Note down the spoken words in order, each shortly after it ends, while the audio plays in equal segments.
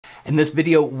In this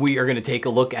video, we are going to take a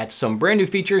look at some brand new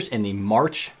features in the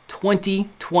March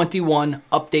 2021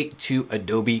 update to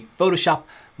Adobe Photoshop.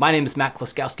 My name is Matt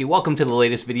Kloskowski. Welcome to the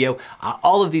latest video.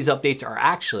 All of these updates are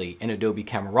actually in Adobe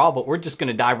Camera Raw, but we're just going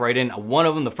to dive right in. One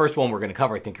of them, the first one we're going to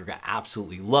cover, I think you're going to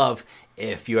absolutely love.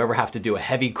 If you ever have to do a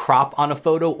heavy crop on a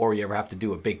photo or you ever have to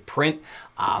do a big print,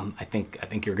 I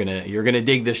think you're gonna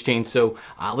dig this change. So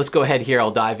let's go ahead here.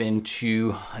 I'll dive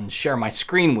into and share my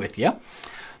screen with you.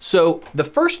 So the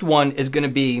first one is going to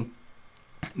be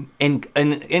in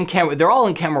camera. They're all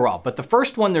in Camera Raw, but the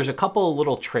first one, there's a couple of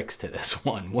little tricks to this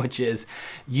one, which is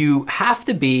you have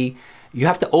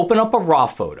to open up a raw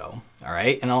photo. All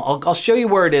right, and I'll show you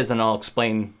where it is, and I'll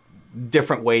explain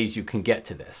different ways you can get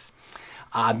to this.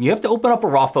 You have to open up a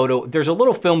raw photo. There's a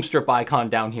little film strip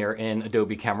icon down here in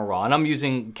Adobe Camera Raw, and I'm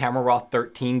using Camera Raw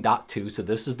 13.2, so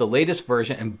this is the latest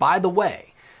version. And by the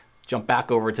way, jump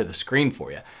back over to the screen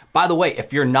for you. By the way,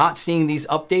 if you're not seeing these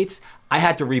updates, I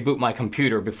had to reboot my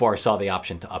computer before I saw the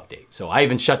option to update. So I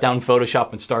even shut down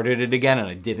Photoshop and started it again, and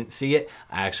I didn't see it.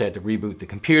 I actually had to reboot the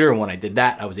computer, and when I did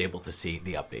that, I was able to see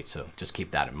the update. So just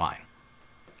keep that in mind.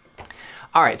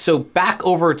 All right, so back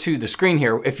over to the screen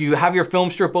here. If you have your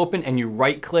film strip open and you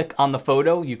right click on the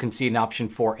photo, you can see an option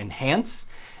for Enhance.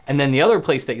 And then the other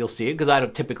place that you'll see it, because I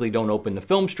typically don't open the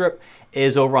film strip,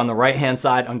 is over on the right-hand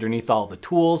side underneath all the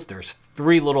tools. There's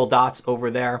three little dots over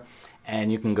there,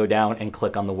 and you can go down and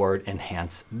click on the word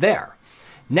Enhance there.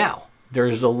 Now,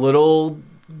 there's a little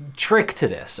trick to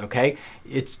this, okay?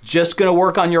 It's just gonna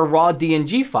work on your raw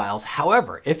DNG files.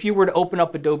 However, if you were to open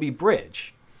up Adobe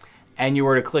Bridge and you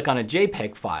were to click on a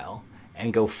JPEG file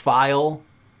and go File,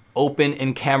 Open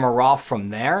in Camera Raw from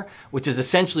there, which is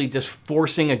essentially just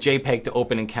forcing a JPEG to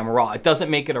open in Camera Raw. It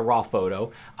doesn't make it a raw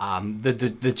photo.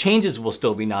 The changes will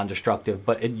still be non-destructive,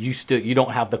 but you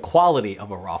don't have the quality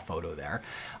of a raw photo there.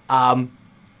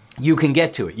 You can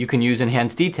get to it. You can use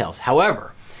Enhanced Details.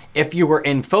 However, if you were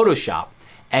in Photoshop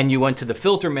and you went to the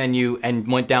filter menu and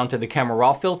went down to the Camera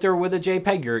Raw filter with a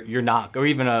JPEG, you're not, or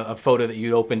even a photo that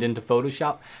you opened into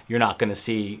Photoshop, you're not gonna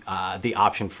see the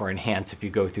option for Enhance if you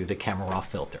go through the Camera Raw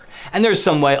filter. And there's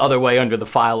some other way under the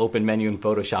File Open menu in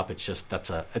Photoshop. It's just,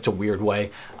 it's a weird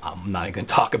way. I'm not even gonna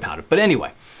talk about it. But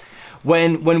anyway,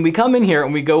 when we come in here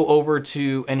and we go over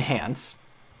to Enhance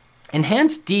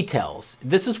Details,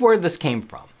 this is where this came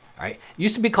from, all right? It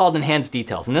used to be called Enhanced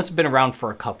Details, and this has been around for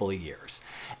a couple of years.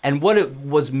 And what it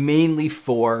was mainly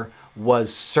for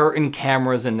was certain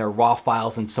cameras and their raw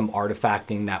files and some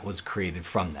artifacting that was created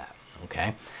from that,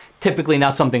 okay? Typically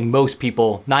not something most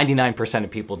people, 99%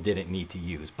 of people didn't need to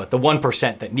use, but the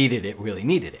 1% that needed it really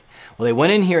needed it. Well, they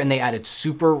went in here and they added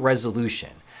super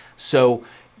resolution. So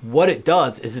what it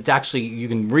does is it's actually, you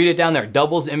can read it down there,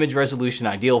 doubles image resolution,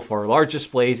 ideal for large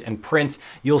displays and prints.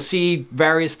 You'll see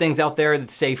various things out there that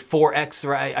say 4x,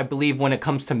 right? I believe when it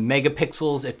comes to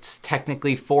megapixels, it's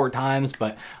technically 4 times,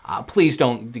 but please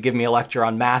don't give me a lecture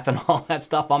on math and all that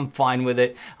stuff. I'm fine with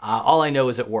it. All I know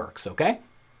is it works, okay?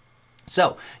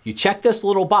 So you check this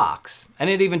little box, and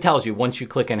it even tells you once you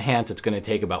click Enhance, it's gonna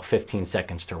take about 15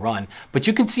 seconds to run, but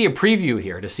you can see a preview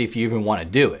here to see if you even wanna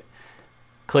do it.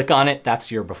 Click on it,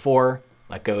 that's your before.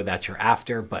 Let go, that's your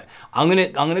after. But I'm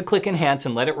gonna click Enhance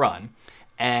and let it run.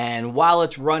 And while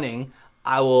it's running,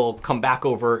 I will come back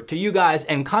over to you guys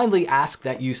and kindly ask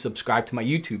that you subscribe to my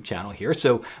YouTube channel here.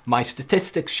 So my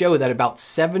statistics show that about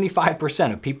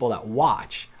 75% of people that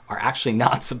watch are actually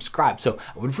not subscribed. So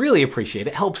I would really appreciate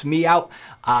it. It helps me out.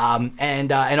 And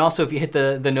also if you hit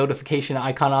the notification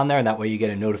icon on there, and that way you get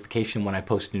a notification when I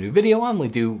post a new video. I only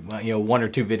do 1 or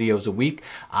 2 videos a week.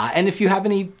 And if you have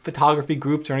any photography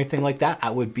groups or anything like that, I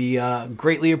would be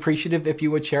greatly appreciative if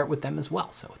you would share it with them as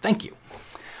well. So thank you.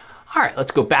 All right,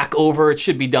 let's go back over. It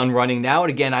should be done running now. And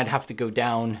again, I'd have to go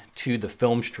down to the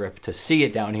film strip to see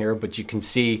it down here, but you can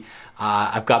see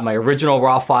I've got my original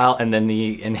raw file and then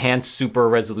the enhanced super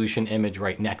resolution image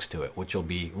right next to it, which will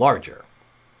be larger.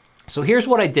 So here's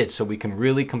what I did so we can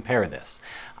really compare this.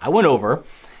 I went over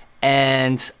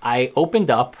and I opened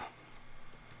up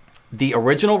the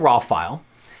original raw file.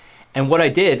 And what I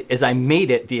did is I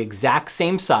made it the exact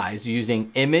same size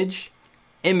using image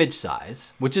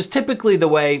size, which is typically the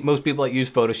way most people that use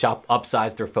Photoshop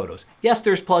upsize their photos. Yes,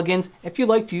 there's plugins. If you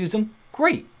like to use them,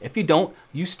 great. If you don't,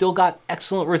 you still got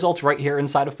excellent results right here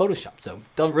inside of Photoshop. So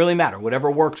it doesn't really matter,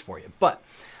 whatever works for you. But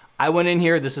I went in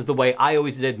here, this is the way I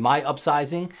always did my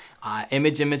upsizing,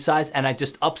 image size, and I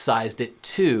just upsized it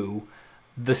to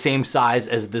the same size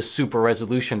as the super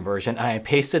resolution version, and I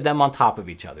pasted them on top of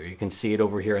each other. You can see it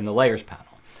over here in the layers panel.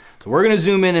 So we're gonna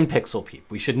zoom in Pixel Peep.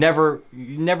 We should never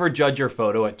judge your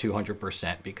photo at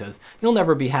 200% because you'll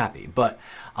never be happy. But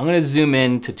I'm gonna zoom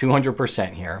in to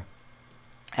 200% here.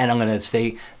 And I'm gonna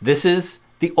say, this is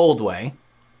the old way,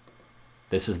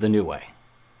 this is the new way.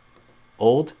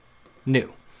 Old,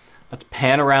 new. Let's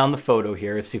pan around the photo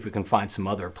here. Let's see if we can find some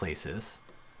other places.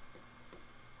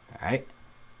 All right,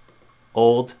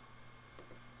 old,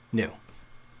 new.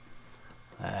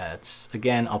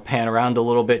 Again, I'll pan around a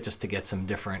little bit just to get some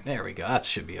different, there we go. That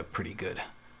should be a pretty good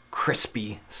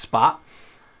crispy spot.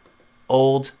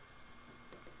 Old,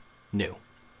 new.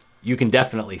 You can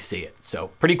definitely see it. So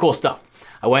pretty cool stuff.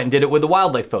 I went and did it with the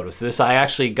wildlife photo. So this, I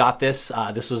actually got this.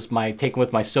 This was taken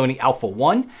with my Sony Alpha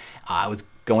 1. I was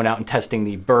going out and testing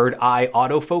the bird eye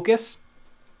autofocus.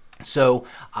 So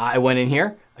I went in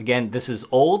here. Again, this is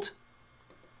old.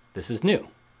 This is new.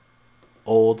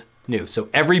 Old, new. So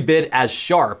every bit as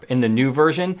sharp in the new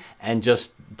version, and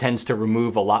just tends to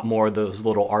remove a lot more of those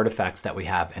little artifacts that we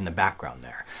have in the background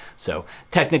there. So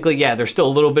technically, yeah, there's still a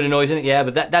little bit of noise in it. Yeah,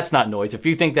 but that's not noise. If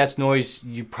you think that's noise,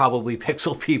 you probably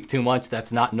pixel peep too much.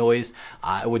 That's not noise.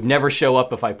 It would never show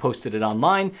up if I posted it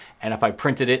online. And if I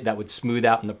printed it, that would smooth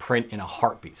out in the print in a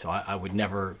heartbeat. So I would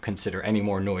never consider any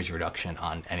more noise reduction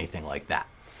on anything like that.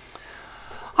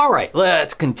 All right,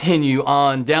 let's continue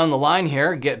on down the line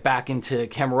here. Get back into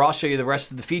Camera Raw, show you the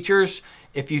rest of the features.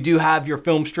 If you do have your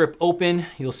film strip open,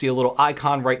 you'll see a little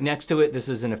icon right next to it. This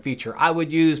isn't a feature I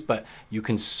would use, but you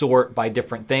can sort by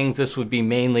different things. This would be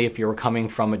mainly if you were coming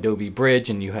from Adobe Bridge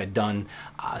and you had done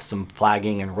some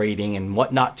flagging and rating and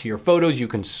whatnot to your photos. You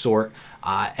can sort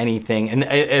anything. And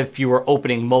if you were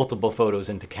opening multiple photos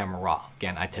into Camera Raw,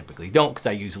 again, I typically don't because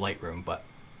I use Lightroom, but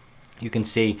you can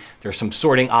see there's some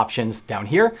sorting options down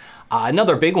here.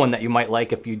 Another big one that you might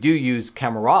like if you do use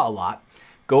Camera Raw a lot,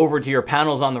 go over to your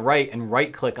panels on the right and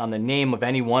right click on the name of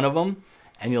any one of them,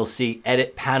 and you'll see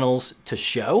Edit Panels to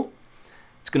Show.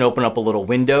 It's gonna open up a little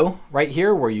window right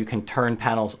here where you can turn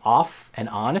panels off and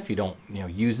on if you don't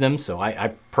use them. So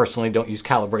I personally don't use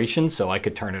calibration, so I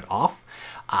could turn it off.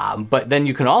 But then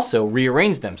you can also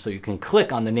rearrange them. So you can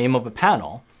click on the name of a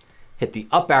panel, hit the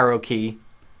up arrow key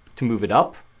to move it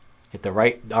up, hit the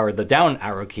right or the down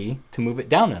arrow key to move it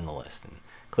down in the list, and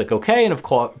click OK. And of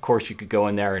course you could go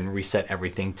in there and reset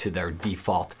everything to their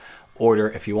default order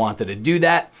if you wanted to do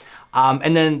that.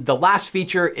 And then the last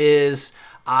feature is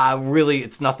really,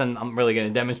 it's nothing I'm really going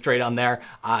to demonstrate on there.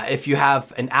 If you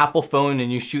have an Apple phone and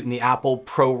you shoot in the Apple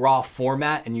Pro Raw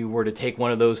format and you were to take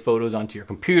one of those photos onto your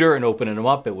computer and open them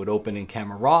up, it would open in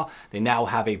Camera Raw. They now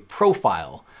have a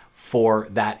profile for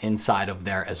that inside of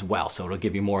there as well. So it'll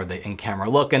give you more of the in-camera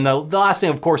look. And the last thing,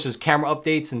 of course, is camera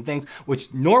updates and things,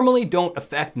 which normally don't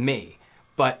affect me.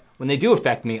 But when they do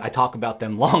affect me, I talk about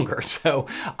them longer. So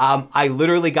I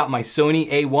literally got my Sony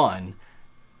A1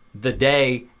 the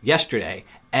day yesterday,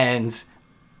 and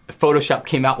Photoshop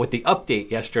came out with the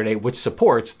update yesterday, which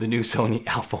supports the new Sony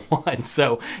Alpha 1.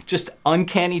 So just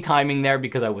uncanny timing there,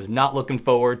 because I was not looking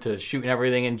forward to shooting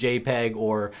everything in JPEG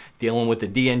or dealing with the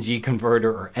DNG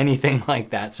converter or anything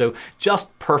like that. So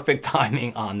just perfect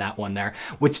timing on that one there,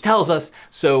 which tells us,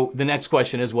 so the next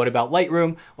question is, what about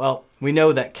Lightroom? Well, we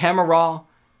know that Camera Raw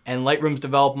and Lightroom's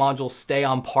developed modules stay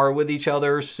on par with each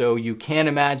other. So you can't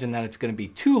imagine that it's going to be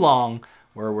too long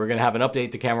where we're going to have an update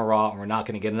to Camera Raw and we're not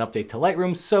going to get an update to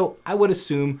Lightroom. So I would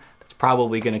assume that's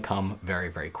probably going to come very,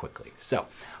 very quickly. So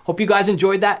hope you guys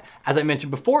enjoyed that. As I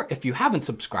mentioned before, if you haven't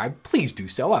subscribed, please do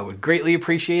so. I would greatly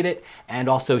appreciate it. And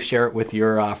also share it with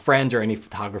your friends or any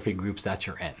photography groups that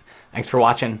you're in. Thanks for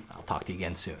watching. I'll talk to you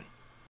again soon.